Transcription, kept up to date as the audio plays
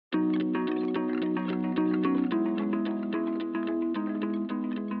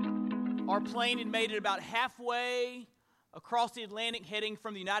Our plane had made it about halfway across the Atlantic, heading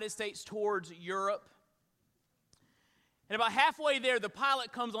from the United States towards Europe. And about halfway there, the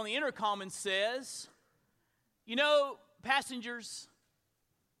pilot comes on the intercom and says, "You know, passengers,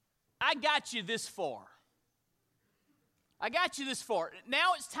 I got you this far. I got you this far.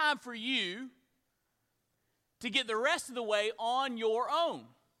 Now it's time for you to get the rest of the way on your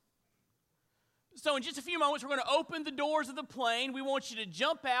own. So in just a few moments, we're going to open the doors of the plane. We want you to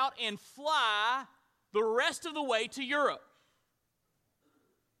jump out and fly the rest of the way to Europe."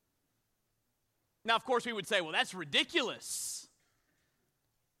 Now, of course, we would say, well, that's ridiculous.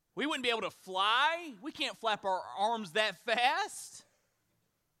 We wouldn't be able to fly. We can't flap our arms that fast.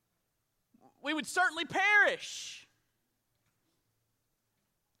 We would certainly perish.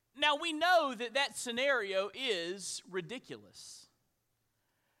 Now, we know that that scenario is ridiculous.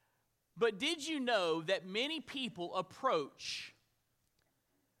 But did you know that many people approach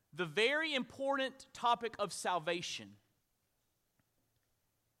the very important topic of salvation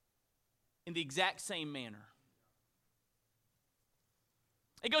in the exact same manner?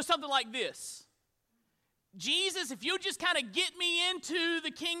 It goes something like this. Jesus, if you just kind of get me into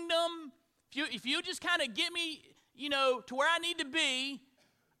the kingdom, if you just kind of get me, to where I need to be,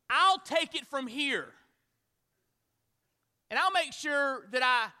 I'll take it from here. And I'll make sure that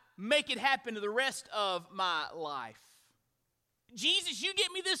I make it happen to the rest of my life. Jesus, you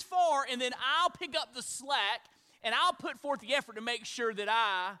get me this far, and then I'll pick up the slack, and I'll put forth the effort to make sure that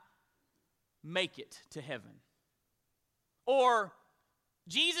I make it to heaven. Or,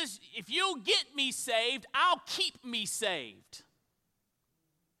 Jesus, if you'll get me saved, I'll keep me saved.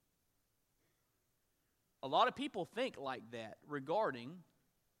 A lot of people think like that regarding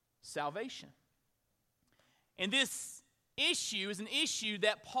salvation. And this issue is an issue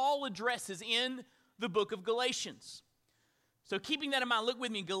that Paul addresses in the book of Galatians. So keeping that in mind, look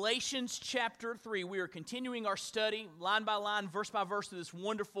with me, Galatians chapter 3. We are continuing our study line by line, verse by verse through this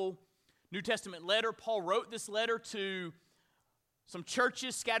wonderful New Testament letter. Paul wrote this letter to some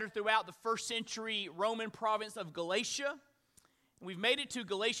churches scattered throughout the first century Roman province of Galatia. And we've made it to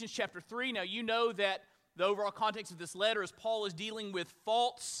Galatians chapter 3. Now you know that the overall context of this letter is Paul is dealing with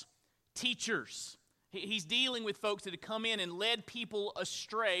false teachers. He's dealing with folks that have come in and led people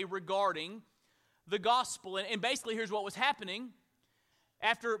astray regarding the gospel. And basically, here's what was happening.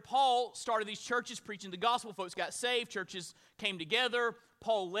 After Paul started these churches preaching the gospel, folks got saved, churches came together,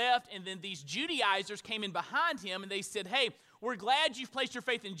 Paul left, and then these Judaizers came in behind him, and they said, "Hey, we're glad you've placed your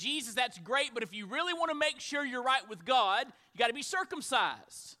faith in Jesus. That's great, but if you really want to make sure you're right with God, you got to be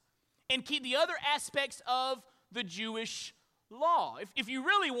circumcised and keep the other aspects of the Jewish law. If you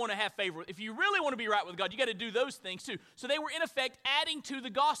really want to have favor, if you really want to be right with God, you got to do those things too." So they were in effect adding to the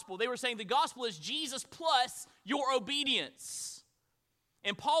gospel. They were saying the gospel is Jesus plus your obedience.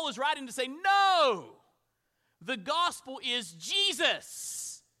 And Paul is writing to say, no, the gospel is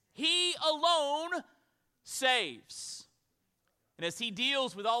Jesus. He alone saves. And as he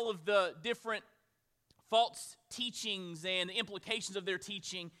deals with all of the different false teachings and the implications of their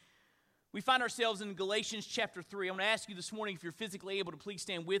teaching, we find ourselves in Galatians chapter 3. I'm going to ask you this morning, if you're physically able, to please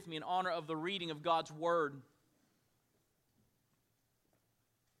stand with me in honor of the reading of God's word.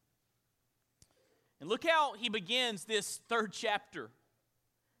 And look how he begins this third chapter.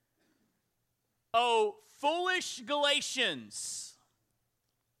 "Oh, foolish Galatians."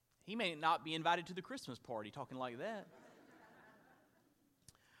 He may not be invited to the Christmas party talking like that.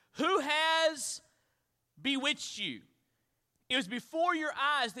 "Who has bewitched you? It was before your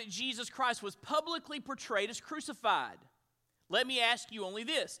eyes that Jesus Christ was publicly portrayed as crucified. Let me ask you only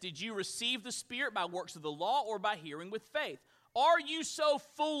this. Did you receive the Spirit by works of the law or by hearing with faith? Are you so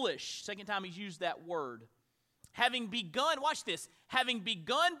foolish?" Second time he's used that word. "Having begun," watch this, "having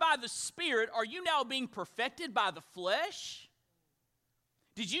begun by the Spirit, are you now being perfected by the flesh?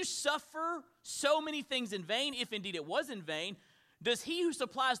 Did you suffer so many things in vain, if indeed it was in vain? Does he who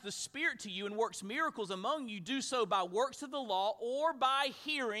supplies the Spirit to you and works miracles among you do so by works of the law or by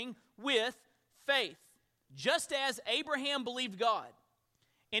hearing with faith? Just as Abraham believed God,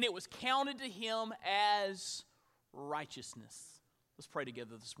 and it was counted to him as righteousness." Let's pray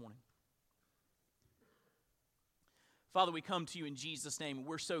together this morning. Father, we come to you in Jesus' name, and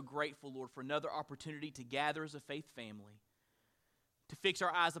we're so grateful, Lord, for another opportunity to gather as a faith family, to fix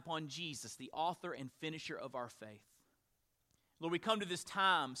our eyes upon Jesus, the author and finisher of our faith. Lord, we come to this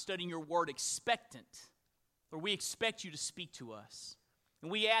time studying your word expectant. Lord, we expect you to speak to us.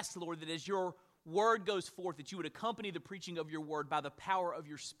 And we ask, Lord, that as your word goes forth, that you would accompany the preaching of your word by the power of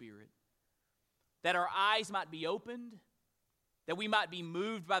your Spirit, that our eyes might be opened, that we might be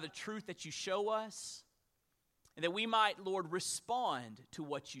moved by the truth that you show us, and that we might, Lord, respond to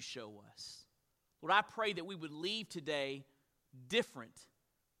what you show us. Lord, I pray that we would leave today different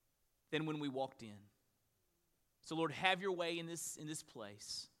than when we walked in. So, Lord, have your way in this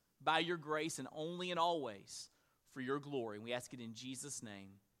place, by your grace and only and always for your glory. And we ask it in Jesus' name.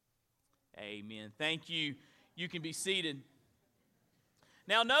 Amen. Thank you. You can be seated.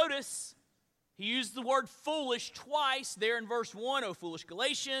 Now notice, he used the word foolish twice there in verse 1, O foolish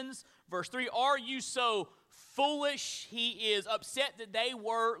Galatians. Verse 3, are you so foolish? He is upset that they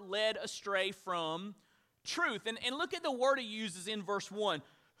were led astray from truth. And look at the word he uses in verse 1.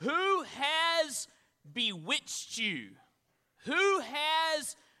 Who has bewitched you? Who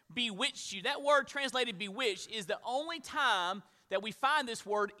has bewitched you? That word translated bewitched is the only time that we find this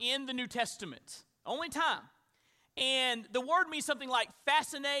word in the New Testament. Only time. And the word means something like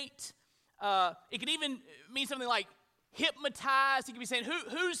fascinate. It could even mean something like hypnotize. He could be saying,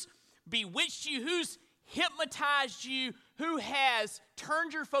 who's bewitched you? Who's hypnotized you? Who has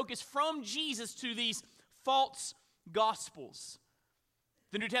turned your focus from Jesus to these false gospels?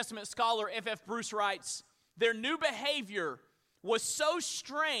 The New Testament scholar F.F. Bruce writes, their new behavior was so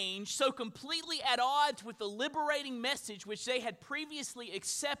strange, so completely at odds with the liberating message which they had previously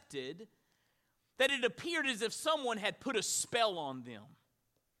accepted, that it appeared as if someone had put a spell on them.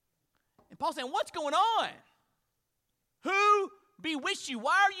 And Paul's saying, what's going on? Who bewitched you?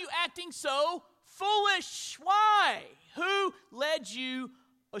 Why are you acting so foolish? Why? Who led you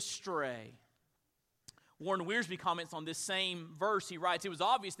astray? Warren Wiersbe comments on this same verse. He writes, it was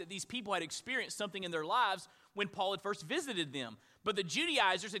obvious that these people had experienced something in their lives when Paul had first visited them. But the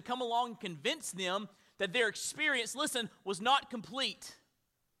Judaizers had come along and convinced them that their experience, listen, was not complete.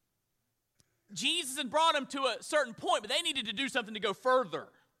 Jesus had brought them to a certain point, but they needed to do something to go further.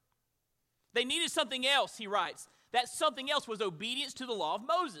 They needed something else, he writes. That something else was obedience to the law of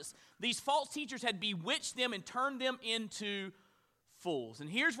Moses. These false teachers had bewitched them and turned them into fools. And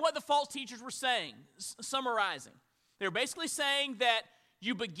here's what the false teachers were saying, summarizing. They were basically saying that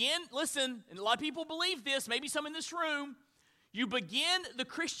you begin, listen, and a lot of people believe this, maybe some in this room, you begin the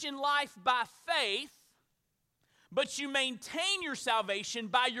Christian life by faith, but you maintain your salvation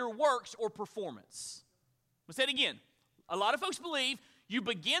by your works or performance. I'll say it again. A lot of folks believe you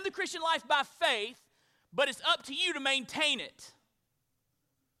begin the Christian life by faith, but it's up to you to maintain it.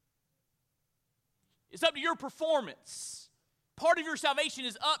 It's up to your performance. Part of your salvation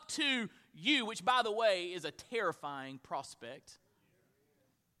is up to you, which, by the way, is a terrifying prospect.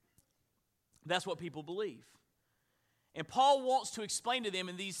 That's what people believe. And Paul wants to explain to them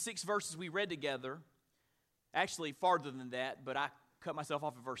in these 6 verses we read together, actually farther than that, but I cut myself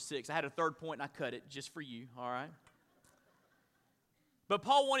off at verse 6. I had a third point and I cut it just for you, all right? But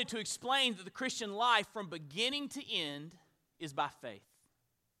Paul wanted to explain that the Christian life from beginning to end is by faith.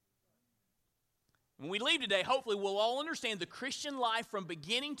 When we leave today, hopefully we'll all understand the Christian life from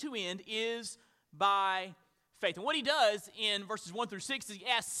beginning to end is by faith. And what he does in verses 1 through 6 is he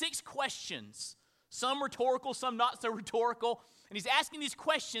asks 6 questions, some rhetorical, some not so rhetorical. And he's asking these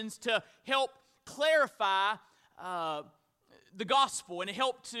questions to help clarify the gospel and to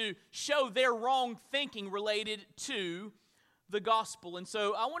help to show their wrong thinking related to the gospel. And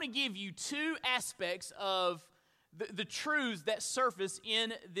so I want to give you 2 aspects of the truths that surface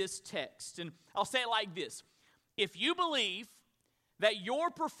in this text. And I'll say it like this. If you believe that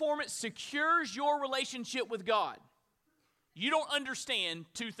your performance secures your relationship with God, you don't understand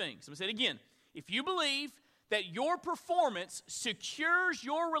 2 things. I'm going to say it again. If you believe that your performance secures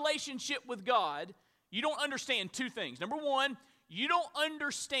your relationship with God, you don't understand 2 things. Number 1, you don't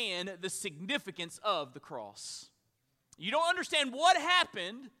understand the significance of the cross. You don't understand what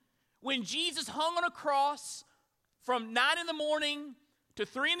happened when Jesus hung on a cross from 9 in the morning to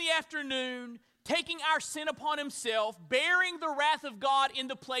 3 in the afternoon, taking our sin upon himself, bearing the wrath of God in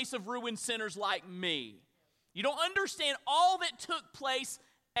the place of ruined sinners like me. You don't understand all that took place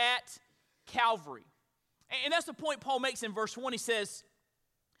at Calvary. And that's the point Paul makes in verse 1. He says,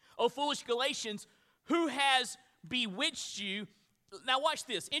 O foolish Galatians, who has bewitched you? Now watch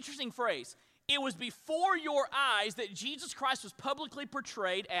this, interesting phrase. It was before your eyes that Jesus Christ was publicly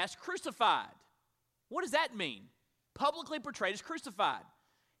portrayed as crucified. What does that mean? Publicly portrayed as crucified.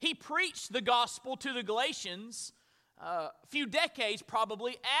 He preached the gospel to the Galatians a few decades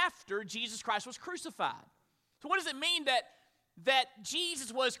probably after Jesus Christ was crucified. So what does it mean that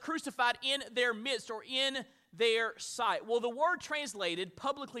Jesus was crucified in their midst or in their sight? Well, the word translated,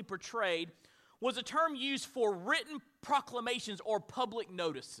 publicly portrayed, was a term used for written proclamations or public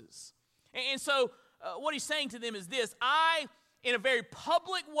notices. And so what he's saying to them is this: I, in a very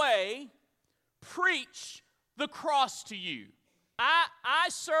public way, preach the cross to you. I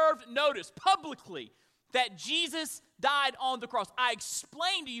served notice publicly that Jesus died on the cross. I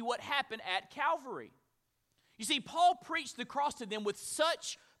explained to you what happened at Calvary. You see, Paul preached the cross to them with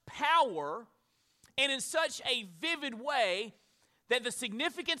such power and in such a vivid way that the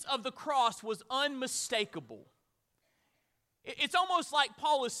significance of the cross was unmistakable. It's almost like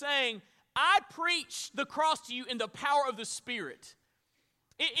Paul is saying, I preached the cross to you in the power of the Spirit.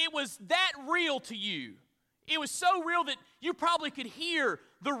 It was that real to you. It was so real that you probably could hear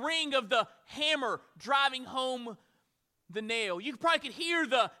the ring of the hammer driving home the nail. You probably could hear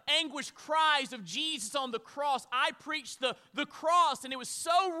the anguished cries of Jesus on the cross. I preached the cross, and it was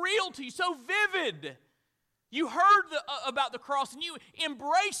so real to you, so vivid. You heard about the cross, and you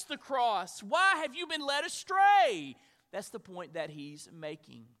embraced the cross. Why have you been led astray? That's the point that he's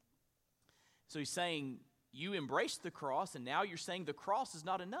making. So he's saying, you embraced the cross, and now you're saying the cross is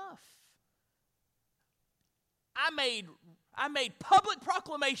not enough. I made public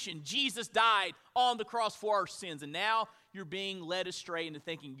proclamation Jesus died on the cross for our sins, and now you're being led astray into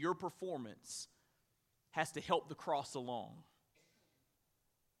thinking your performance has to help the cross along.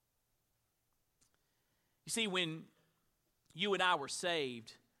 You see, when you and I were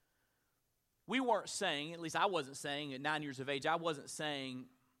saved, we weren't saying, at least I wasn't saying at 9 years of age, I wasn't saying,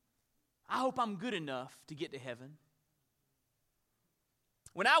 I hope I'm good enough to get to heaven.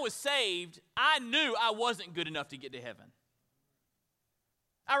 When I was saved, I knew I wasn't good enough to get to heaven.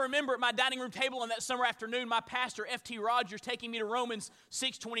 I remember at my dining room table on that summer afternoon, my pastor, F.T. Rogers, taking me to Romans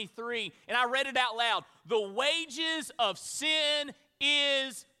 6:23, and I read it out loud. The wages of sin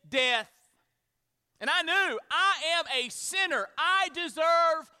is death. And I knew I am a sinner. I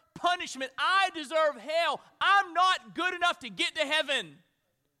deserve punishment. I deserve hell. I'm not good enough to get to heaven.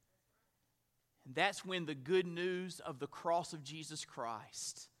 And that's when the good news of the cross of Jesus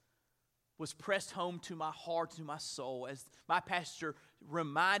Christ was pressed home to my heart, to my soul, as my pastor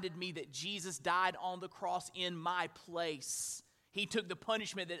reminded me that Jesus died on the cross in my place. He took the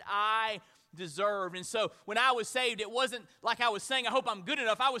punishment that I deserved. And so when I was saved, it wasn't like I was saying, I hope I'm good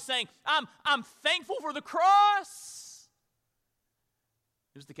enough. I was saying, I'm thankful for the cross.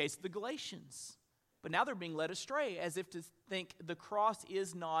 It was the case of the Galatians. But now they're being led astray as if to think the cross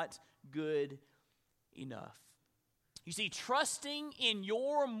is not good enough. You see, trusting in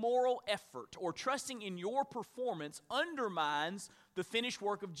your moral effort or trusting in your performance undermines the finished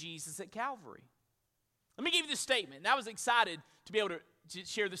work of Jesus at Calvary. Let me give you this statement. And I was excited to be able to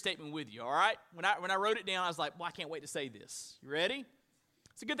share this statement with you, all right? When I wrote it down, I was like, well, I can't wait to say this. You ready?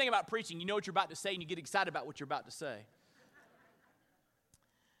 It's a good thing about preaching. You know what you're about to say, and you get excited about what you're about to say.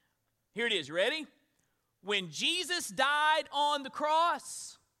 Here it is. You ready? When Jesus died on the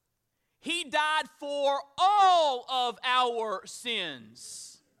cross, He died for all of our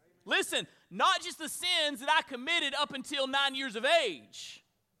sins. Listen, not just the sins that I committed up until 9 years of age,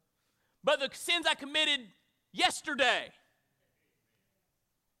 but the sins I committed yesterday.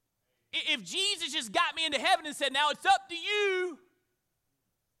 If Jesus just got me into heaven and said, now it's up to you,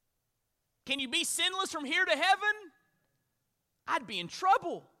 can you be sinless from here to heaven? I'd be in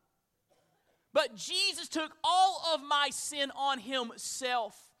trouble. But Jesus took all of my sin on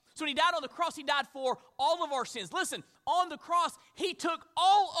Himself. So when He died on the cross, He died for all of our sins. Listen, on the cross, He took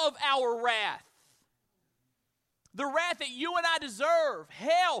all of our wrath. The wrath that you and I deserve,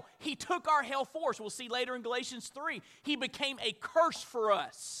 hell, He took our hell for us. We'll see later in Galatians 3. He became a curse for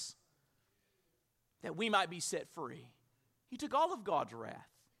us that we might be set free. He took all of God's wrath.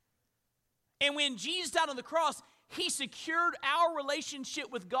 And when Jesus died on the cross, He secured our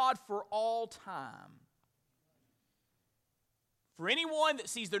relationship with God for all time. For anyone that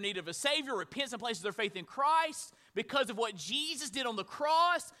sees their need of a Savior, repents and places their faith in Christ, because of what Jesus did on the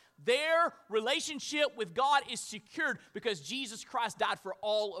cross, their relationship with God is secured because Jesus Christ died for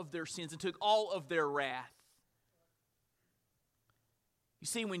all of their sins and took all of their wrath. You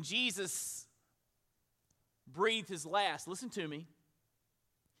see, when Jesus breathed His last, listen to me,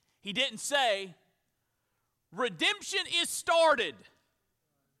 He didn't say, redemption is started.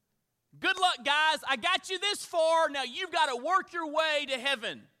 Good luck, guys. I got you this far. Now you've got to work your way to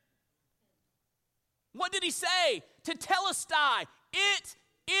heaven. What did He say? Tetelestai. It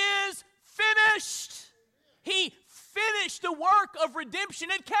is finished. He finished the work of redemption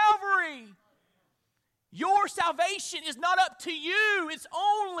at Calvary. Your salvation is not up to you. It's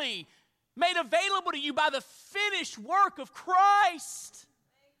only made available to you by the finished work of Christ.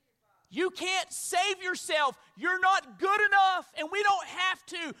 You can't save yourself. You're not good enough, and we don't have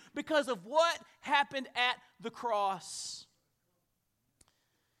to because of what happened at the cross.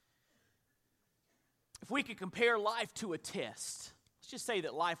 If we could compare life to a test, let's just say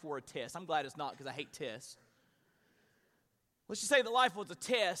that life were a test. I'm glad it's not because I hate tests. Let's just say that life was a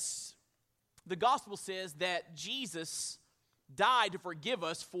test. the gospel says that Jesus died to forgive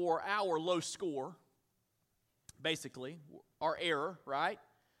us for our low score, basically, our error, right?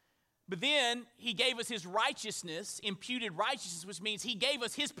 But then he gave us his righteousness, imputed righteousness, which means he gave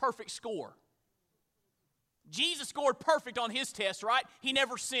us his perfect score. Jesus scored perfect on his test, right? He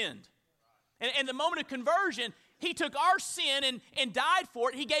never sinned. And the moment of conversion, he took our sin and died for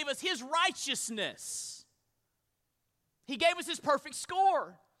it. He gave us his righteousness. He gave us his perfect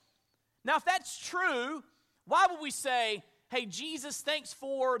score. Now, if that's true, why would we say, hey, Jesus, thanks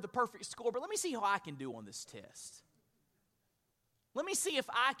for the perfect score, but let me see how I can do on this test. Let me see if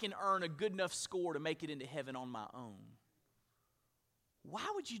I can earn a good enough score to make it into heaven on my own.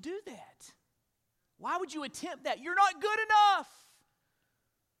 Why would you do that? Why would you attempt that? You're not good enough.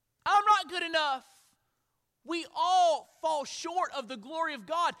 I'm not good enough. We all fall short of the glory of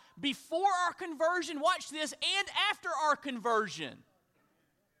God before our conversion, watch this, and after our conversion.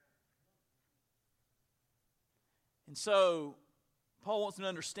 And so, Paul wants them to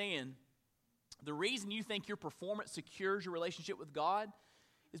understand the reason you think your performance secures your relationship with God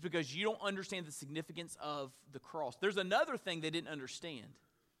is because you don't understand the significance of the cross. There's another thing they didn't understand,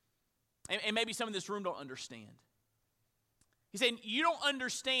 and maybe some in this room don't understand. He's saying you don't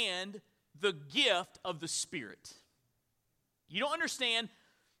understand the gift of the Spirit. You don't understand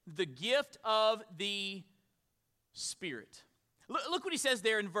the gift of the Spirit. Look what he says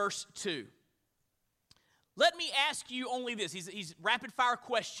there in verse 2. Let me ask you only this. He's rapid fire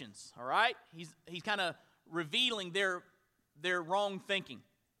questions, all right? He's kind of revealing their wrong thinking.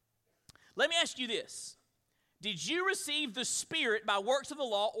 Let me ask you this. Did you receive the Spirit by works of the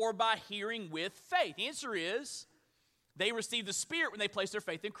law or by hearing with faith? The answer is they received the Spirit when they placed their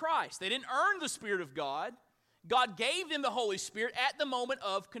faith in Christ. They didn't earn the Spirit of God. God gave them the Holy Spirit at the moment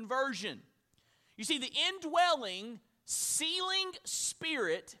of conversion. You see, the indwelling, sealing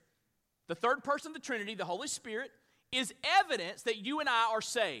Spirit, the third person of the Trinity, the Holy Spirit, is evidence that you and I are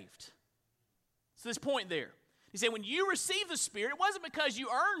saved. So this point there. He said when you received the Spirit, it wasn't because you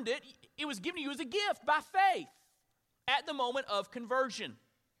earned it. It was given to you as a gift by faith at the moment of conversion.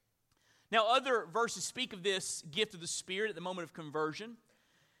 Now, other verses speak of this gift of the Spirit at the moment of conversion.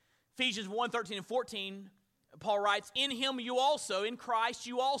 Ephesians 1:13 and 14, Paul writes, in him you also, in Christ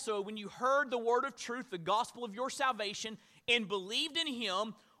you also, when you heard the word of truth, the gospel of your salvation, and believed in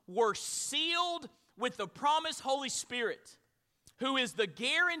him, were sealed with the promised Holy Spirit, who is the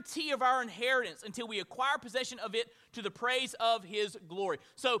guarantee of our inheritance until we acquire possession of it to the praise of his glory.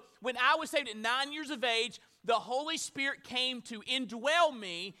 So when I was saved at 9 years of age, the Holy Spirit came to indwell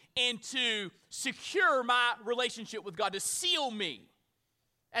me and to secure my relationship with God, to seal me.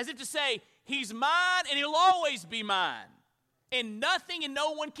 As if to say, he's mine and he'll always be mine. And nothing and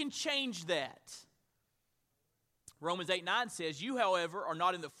no one can change that. Romans 8:9 says, you, however, are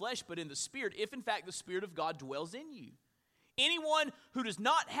not in the flesh but in the Spirit, if in fact the Spirit of God dwells in you. Anyone who does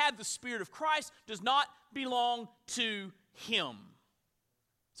not have the Spirit of Christ does not belong to him.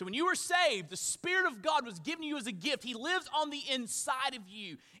 So when you were saved, the Spirit of God was given to you as a gift. He lives on the inside of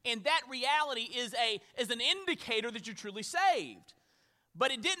you. And that reality is an indicator that you're truly saved.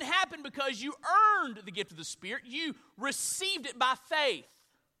 But it didn't happen because you earned the gift of the Spirit. You received it by faith.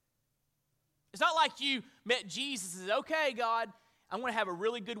 It's not like you met Jesus and said, okay, God, I'm going to have a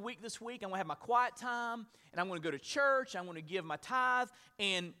really good week this week. I'm going to have my quiet time, and I'm going to go to church. I'm going to give my tithe.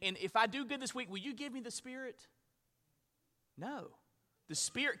 And if I do good this week, will you give me the Spirit? No. The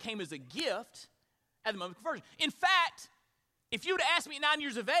Spirit came as a gift at the moment of conversion. In fact, if you would have asked me at 9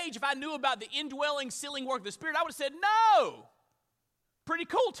 years of age if I knew about the indwelling, sealing work of the Spirit, I would have said, no. Pretty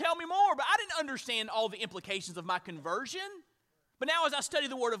cool, tell me more. But I didn't understand all the implications of my conversion. But now as I study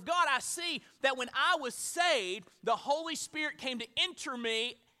the Word of God, I see that when I was saved, the Holy Spirit came to enter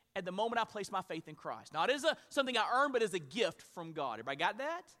me at the moment I placed my faith in Christ. Not as something I earned, but as a gift from God. Everybody got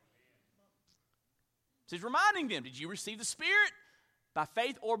that? So he's reminding them, did you receive the Spirit by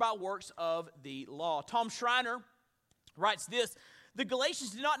faith or by works of the law? Tom Schreiner writes this, the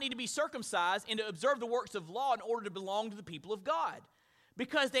Galatians did not need to be circumcised and to observe the works of law in order to belong to the people of God,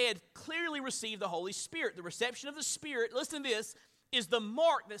 because they had clearly received the Holy Spirit. The reception of the Spirit, listen to this, is the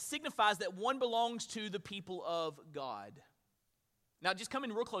mark that signifies that one belongs to the people of God. Now, just come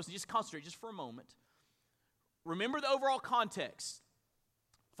in real close and just concentrate just for a moment. Remember the overall context.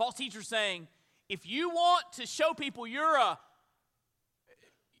 False teachers saying, if you want to show people you're a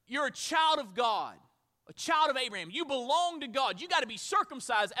child of God, a child of Abraham, you belong to God, you got to be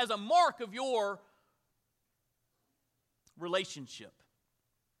circumcised as a mark of your relationship.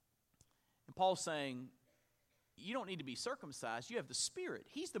 And Paul's saying, you don't need to be circumcised. You have the Spirit.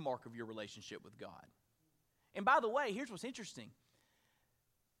 He's the mark of your relationship with God. And by the way, here's what's interesting.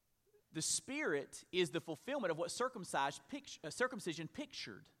 the Spirit is the fulfillment of what circumcision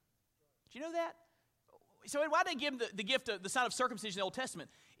pictured. Did you know that? So why did they give him the gift of the sign of circumcision in the Old Testament?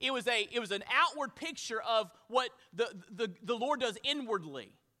 It was an outward picture of what the Lord does inwardly.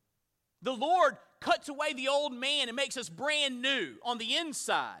 The Lord cuts away the old man and makes us brand new on the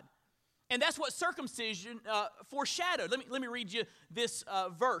inside. And that's what circumcision foreshadowed. Let me read you this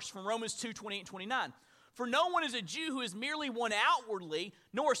verse from Romans 2:28 and 29. For no one is a Jew who is merely one outwardly,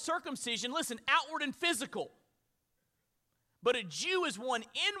 nor circumcision, listen, outward and physical. But a Jew is one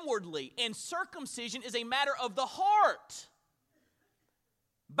inwardly, and circumcision is a matter of the heart,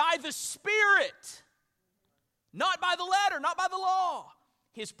 by the Spirit, not by the letter, not by the law.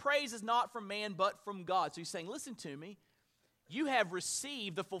 His praise is not from man, but from God. So he's saying, listen to me, you have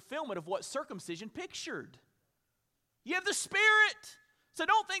received the fulfillment of what circumcision pictured. You have the Spirit. So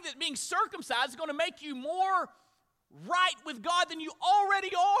don't think that being circumcised is going to make you more right with God than you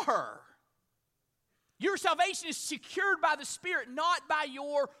already are. Your salvation is secured by the Spirit, not by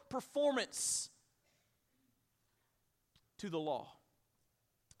your performance to the law.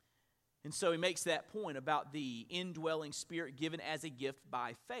 And so he makes that point about the indwelling Spirit given as a gift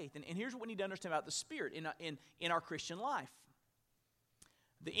by faith. And here's what we need to understand about the Spirit in our Christian life.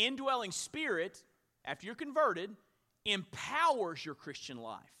 The indwelling Spirit, after you're converted, empowers your Christian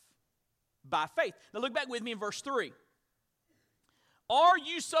life by faith. Now look back with me in verse 3. Are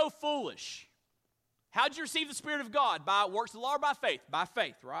you so foolish? How did you receive the Spirit of God? By works of the law or by faith? By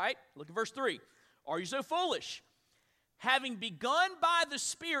faith, right? Look at verse 3. Are you so foolish? Having begun by the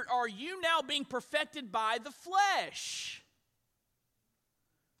Spirit, are you now being perfected by the flesh?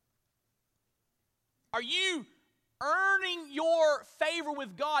 Are you earning your favor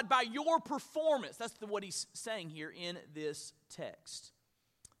with God by your performance? That's what he's saying here in this text.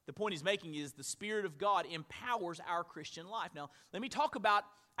 The point he's making is the Spirit of God empowers our Christian life. Now, let me talk about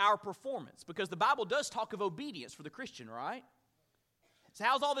our performance, because the Bible does talk of obedience for the Christian, right? So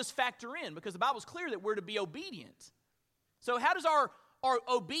how's all this factor in? Because the Bible's clear that we're to be obedient. So how does our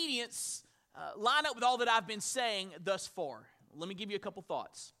obedience line up with all that I've been saying thus far? Let me give you a couple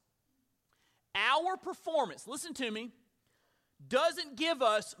thoughts. Our performance, listen to me, doesn't give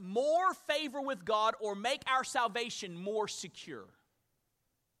us more favor with God or make our salvation more secure.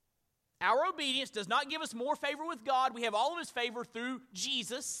 Our obedience does not give us more favor with God. We have all of His favor through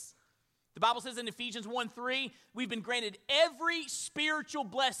Jesus. The Bible says in Ephesians 1:3, we've been granted every spiritual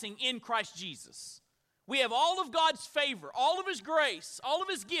blessing in Christ Jesus. We have all of God's favor, all of His grace, all of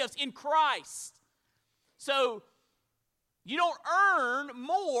His gifts in Christ. So you don't earn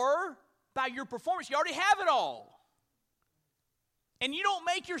more by your performance. You already have it all. And you don't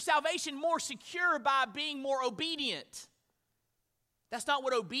make your salvation more secure by being more obedient. That's not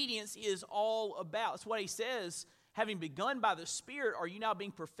what obedience is all about. That's what he says, having begun by the Spirit, are you now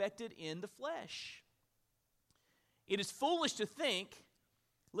being perfected in the flesh? It is foolish to think,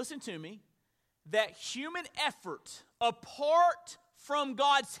 listen to me, that human effort apart from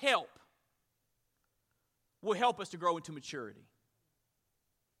God's help will help us to grow into maturity.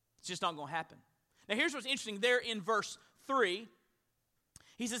 It's just not going to happen. Now here's what's interesting there in verse 3.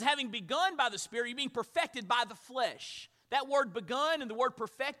 He says, having begun by the Spirit, you're being perfected by the flesh. That word begun and the word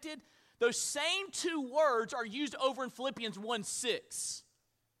perfected, those same two words are used over in Philippians 1:6.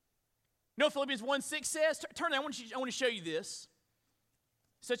 You know what Philippians 1:6 says? Turn there, I want to show you this.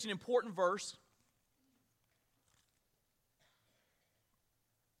 Such an important verse.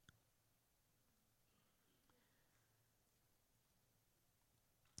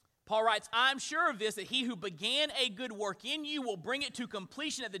 Paul writes, I'm sure of this, that he who began a good work in you will bring it to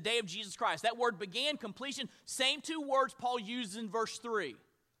completion at the day of Jesus Christ. That word began, completion, same two words Paul uses in verse 3.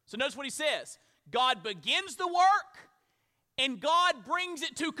 So notice what he says. God begins the work, and God brings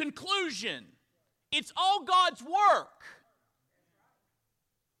it to conclusion. It's all God's work.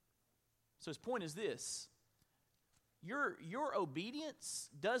 So his point is this. Your obedience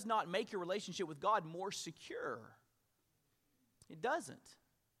does not make your relationship with God more secure. It doesn't.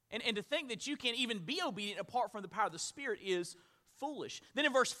 And to think that you can even be obedient apart from the power of the Spirit is foolish. Then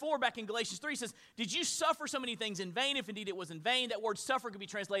in verse 4 back in Galatians 3 says, did you suffer so many things in vain, if indeed it was in vain? That word suffer could be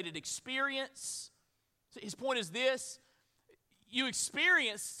translated experience. So his point is this. You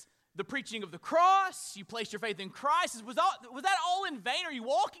experienced the preaching of the cross. You placed your faith in Christ. Was that all in vain? Are you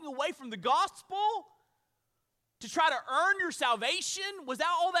walking away from the gospel to try to earn your salvation? Was that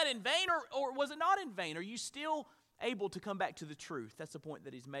all that in vain, or was it not in vain? Are you still able to come back to the truth? That's the point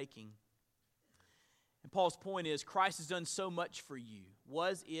that he's making. And Paul's point is, Christ has done so much for you.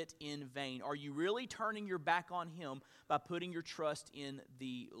 Was it in vain? Are you really turning your back on Him by putting your trust in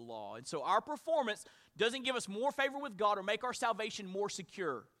the law? And so our performance doesn't give us more favor with God or make our salvation more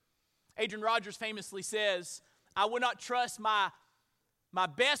secure. Adrian Rogers famously says, I would not trust my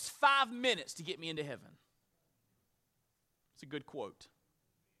best 5 minutes to get me into heaven. It's a good quote.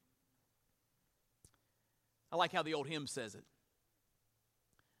 I like how the old hymn says it.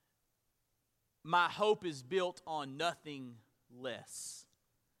 My hope is built on nothing less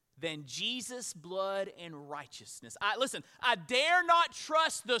than Jesus' blood and righteousness. I dare not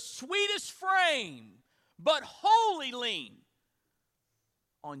trust the sweetest frame, but wholly lean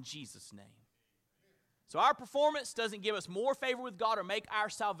on Jesus' name. So our performance doesn't give us more favor with God or make our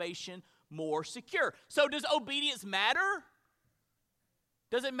salvation more secure. So does obedience matter?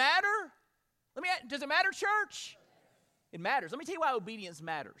 Does it matter? Does it matter, church? It matters. Let me tell you why obedience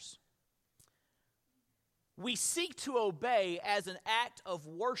matters. We seek to obey as an act of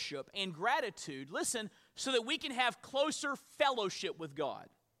worship and gratitude, listen, so that we can have closer fellowship with God.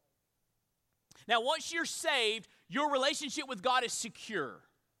 Now, once you're saved, your relationship with God is secure.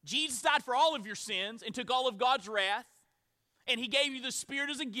 Jesus died for all of your sins and took all of God's wrath, and he gave you the Spirit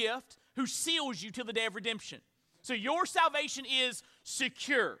as a gift who seals you till the day of redemption. So your salvation is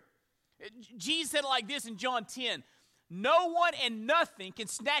secure. Jesus said it like this in John 10, no one and nothing can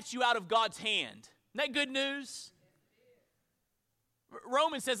snatch you out of God's hand. Isn't that good news?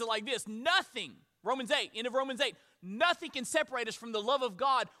 Romans says it like this, nothing, Romans 8, end of Romans 8, nothing can separate us from the love of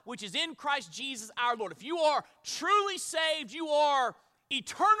God, which is in Christ Jesus our Lord. If you are truly saved, you are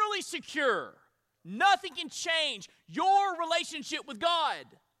eternally secure. Nothing can change your relationship with God.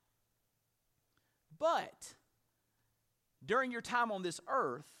 But during your time on this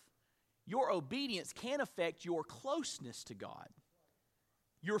earth, your obedience can affect your closeness to God,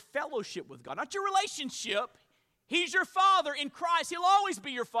 your fellowship with God, not your relationship. He's your Father in Christ. He'll always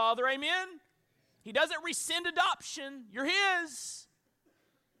be your Father, amen? He doesn't rescind adoption. You're His.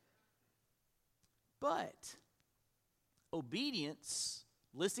 But obedience,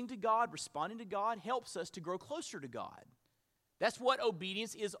 listening to God, responding to God, helps us to grow closer to God. That's what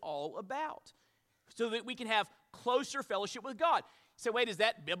obedience is all about, so that we can have closer fellowship with God. You say, wait, is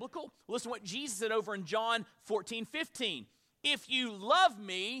that biblical? Listen to what Jesus said over in John 14:15. If you love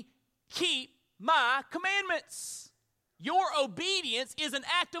me, keep my commandments. Your obedience is an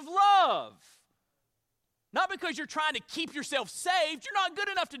act of love. Not because you're trying to keep yourself saved. You're not good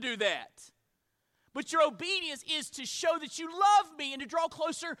enough to do that. But your obedience is to show that you love me and to draw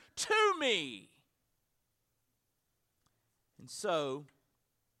closer to me. And so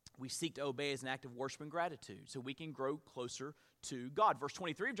we seek to obey as an act of worship and gratitude so we can grow closer to God. Verse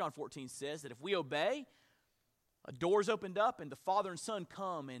 23 of John 14 says that if we obey, a door's opened up and the Father and Son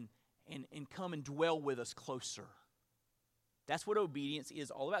come and come and dwell with us closer. That's what obedience is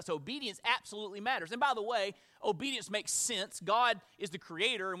all about. So obedience absolutely matters. And by the way, obedience makes sense. God is the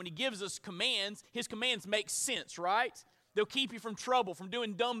creator, and when He gives us commands, His commands make sense, right? They'll keep you from trouble, from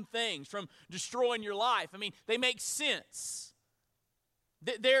doing dumb things, from destroying your life. I mean, they make sense.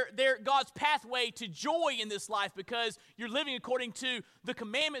 They're God's pathway to joy in this life because you're living according to the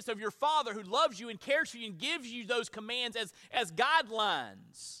commandments of your Father who loves you and cares for you and gives you those commands as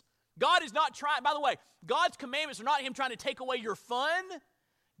guidelines. God is not trying, by the way, God's commandments are not Him trying to take away your fun.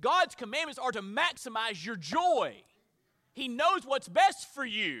 God's commandments are to maximize your joy. He knows what's best for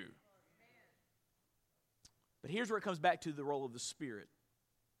you. But here's where it comes back to the role of the Spirit.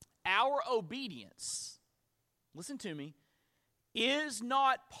 Our obedience, listen to me, is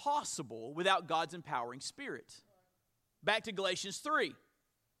not possible without God's empowering Spirit. Back to Galatians 3.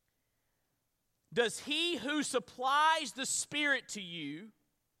 Does He who supplies the Spirit to you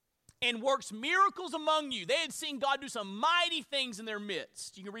and works miracles among you? They had seen God do some mighty things in their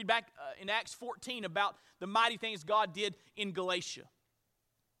midst. You can read back in Acts 14 about the mighty things God did in Galatia.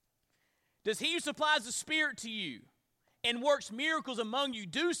 Does He who supplies the Spirit to you and works miracles among you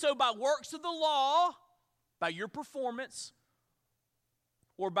do so by works of the law, by your performance,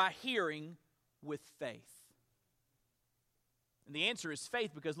 or by hearing with faith? And the answer is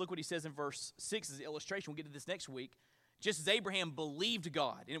faith, because look what he says in verse 6 as an illustration. We'll get to this next week. Just as Abraham believed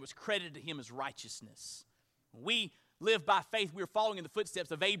God, and it was credited to him as righteousness. When we live by faith, we are following in the footsteps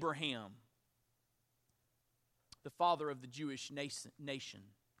of Abraham, the father of the Jewish nation.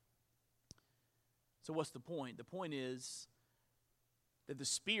 So what's the point? The point is that the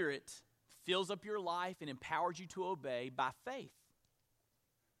Spirit fills up your life and empowers you to obey by faith.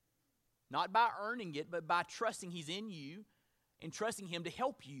 Not by earning it, but by trusting He's in you and trusting Him to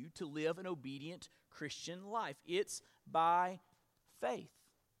help you to live an obedient Christian life. It's by faith.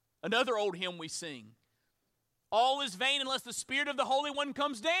 Another old hymn we sing, all is vain unless the Spirit of the Holy One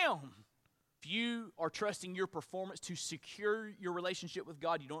comes down. If you are trusting your performance to secure your relationship with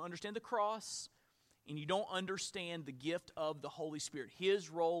God, you don't understand the cross, and you don't understand the gift of the Holy Spirit, His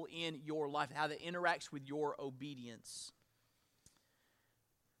role in your life, how that interacts with your obedience.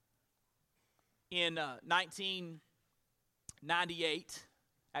 In 1998,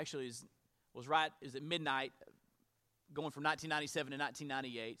 actually it was at midnight, going from 1997 to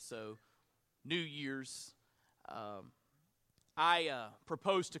 1998, so New Year's, I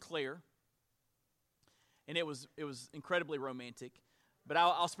proposed to Claire, and it was incredibly romantic. But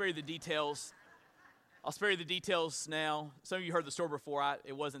I'll spare you the details. I'll spare you the details now. Some of you heard the story before.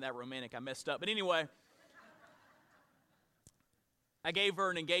 It wasn't that romantic. I messed up. But anyway, I gave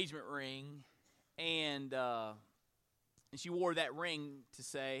her an engagement ring, and she wore that ring to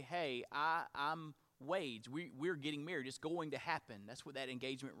say, hey, I'm Wade's. We're getting married. It's going to happen. That's what that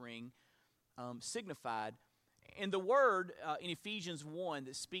engagement ring signified. And the word in Ephesians 1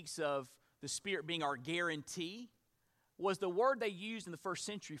 that speaks of the Spirit being our guarantee was the word they used in the first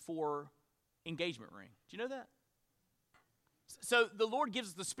century for engagement ring. Do you know that? So the Lord gives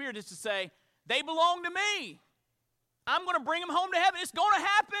us the Spirit is to say, they belong to me. I'm going to bring them home to heaven. It's going to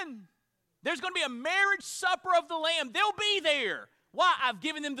happen. There's going to be a marriage supper of the Lamb. They'll be there. Why? I've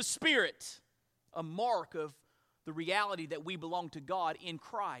given them the Spirit, a mark of the reality that we belong to God in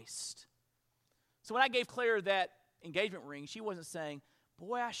Christ. So when I gave Claire that engagement ring, she wasn't saying,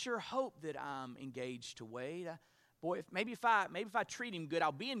 boy, I sure hope that I'm engaged to Wade. Maybe if I treat him good,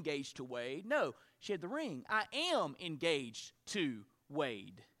 I'll be engaged to Wade. No, she had the ring. I am engaged to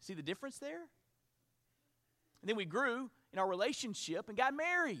Wade. See the difference there? And then we grew in our relationship and got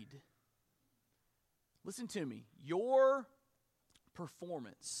married. Listen to me. Your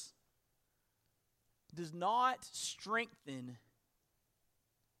performance does not strengthen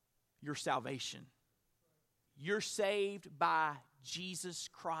your salvation. You're saved by Jesus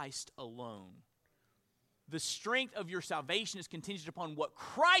Christ alone. The strength of your salvation is contingent upon what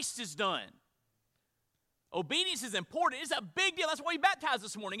Christ has done. Obedience is important. It's a big deal. That's why we baptized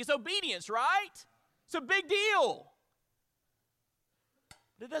this morning. It's obedience, right? It's a big deal.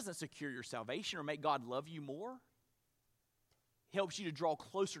 But it doesn't secure your salvation or make God love you more. It helps you to draw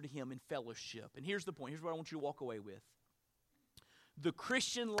closer to Him in fellowship. And here's the point. Here's what I want you to walk away with. The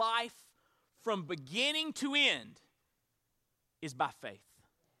Christian life from beginning to end is by faith.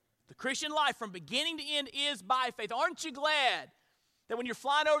 The Christian life from beginning to end is by faith. Aren't you glad that when you're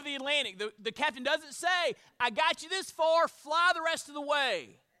flying over the Atlantic, the captain doesn't say, I got you this far, fly the rest of the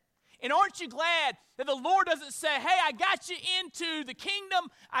way. And aren't you glad that the Lord doesn't say, hey, I got you into the kingdom,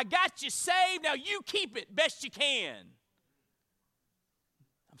 I got you saved, now you keep it best you can.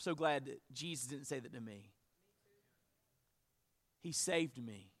 I'm so glad that Jesus didn't say that to me. He saved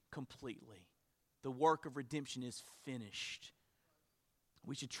me completely. The work of redemption is finished.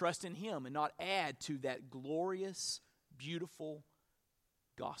 We should trust in Him and not add to that glorious, beautiful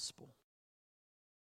gospel.